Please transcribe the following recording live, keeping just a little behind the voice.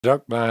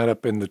duck blind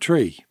up in the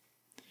tree.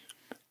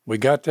 We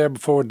got there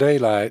before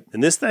daylight.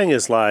 And this thing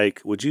is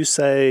like, would you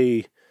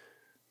say,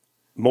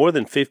 more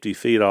than 50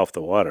 feet off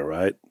the water,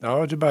 right?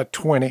 No, it's about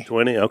 20.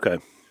 20? Okay.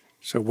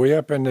 So we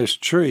up in this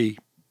tree,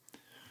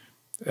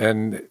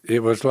 and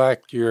it was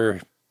like you're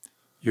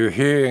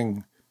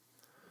hearing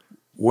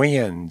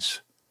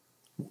winds.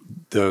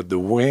 The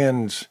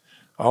winds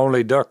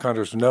only duck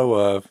hunters know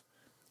of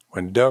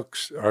when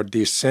ducks are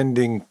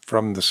descending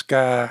from the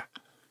sky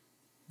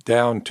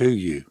down to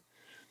you.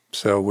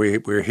 So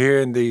we're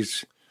hearing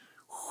these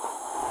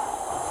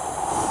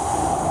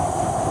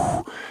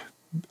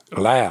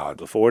loud.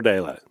 Before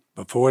daylight.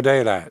 Before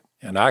daylight.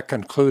 And I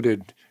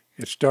concluded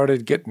it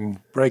started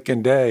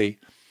breaking day.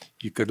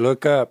 You could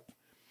look up,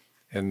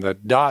 and the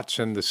dots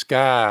in the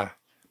sky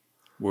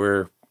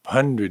were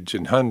hundreds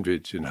and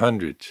hundreds and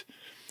hundreds.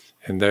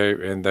 And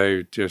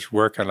they just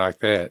working like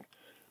that.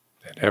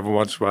 And every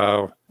once in a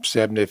while,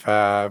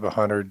 75,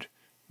 100,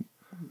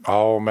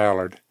 all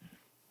mallard.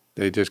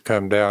 They just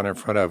come down in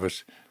front of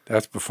us.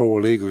 That's before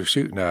legal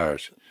shooting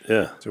hours.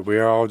 Yeah. So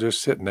we're all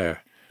just sitting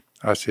there.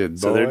 I said,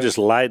 so they're just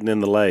lighting in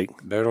the lake.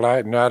 They're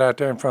lighting right out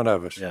there in front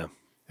of us. Yeah.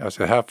 I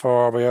said, how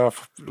far are we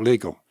off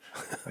legal?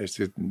 They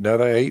said,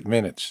 another 8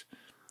 minutes.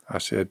 I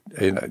said,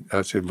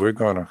 we're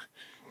gonna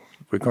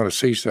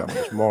see something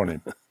this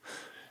morning.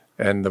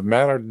 And the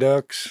mallard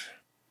ducks,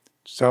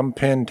 some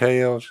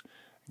pintails,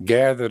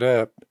 gathered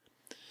up,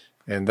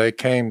 and they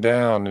came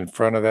down in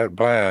front of that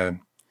blind.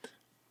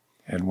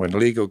 And when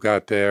legal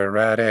got there,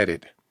 right at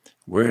it,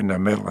 we're in the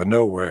middle of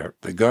nowhere.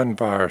 The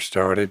gunfire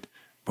started.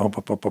 Boom,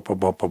 boom, boom, boom, boom,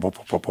 boom, boom,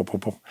 boom, boom, boom,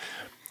 boom.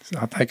 So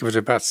I think it was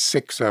about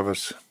 6 of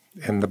us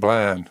in the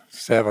blind,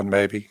 7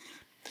 maybe.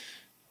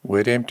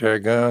 We'd empty our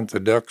guns, the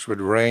ducks would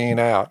rain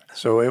out.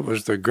 So it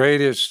was the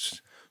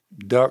greatest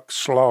duck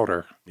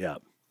slaughter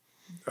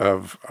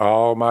of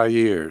all my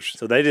years.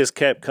 So they just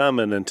kept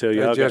coming until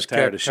y'all got tired of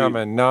shooting. They just kept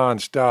coming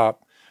nonstop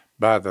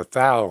by the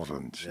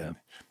thousands. Yeah.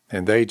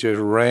 And they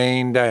just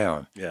rained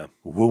down. Yeah.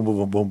 Boom,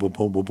 boom, boom, boom,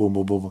 boom, boom, boom,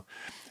 boom, boom.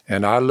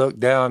 And I looked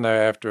down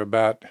there after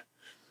about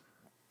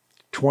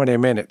 20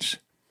 minutes,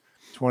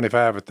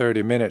 25 or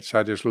 30 minutes.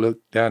 I just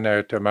looked down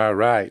there to my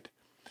right,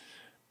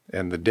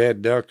 and the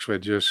dead ducks were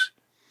just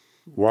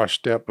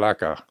washed up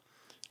like a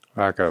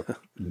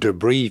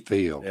debris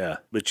field. Yeah,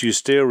 but you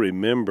still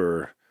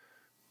remember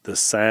the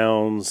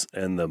sounds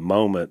and the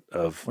moment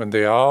of when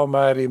the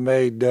Almighty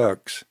made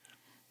ducks,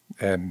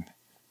 and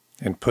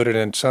put it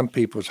in some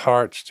people's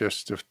hearts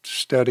just to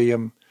study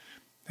them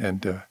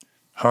and to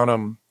hunt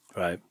them,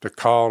 right? To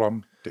call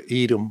them, to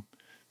eat them.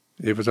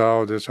 It was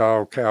all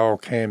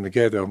came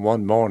together in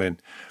one morning.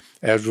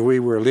 As we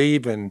were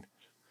leaving,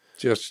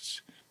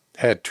 just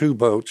had 2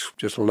 boats,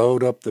 just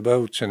load up the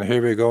boats, and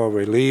here we go,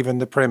 we're leaving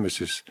the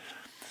premises,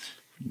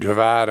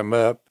 divide them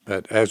up.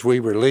 But as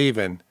we were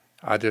leaving,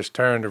 I just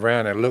turned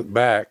around and looked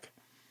back,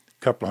 a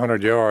couple of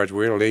 100 yards,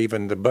 we're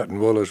leaving the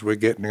Buttonwillows, we're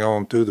getting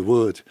on through the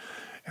woods.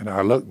 And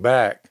I looked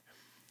back,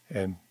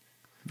 and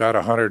about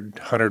 100,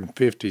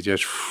 150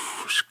 just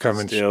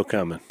coming. Still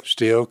coming.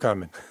 Still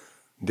coming.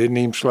 Didn't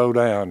even slow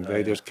down.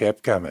 They just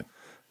kept coming.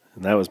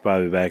 And that was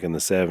probably back in the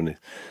 70s.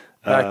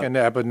 Back in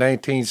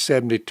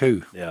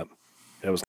 1972. Yeah.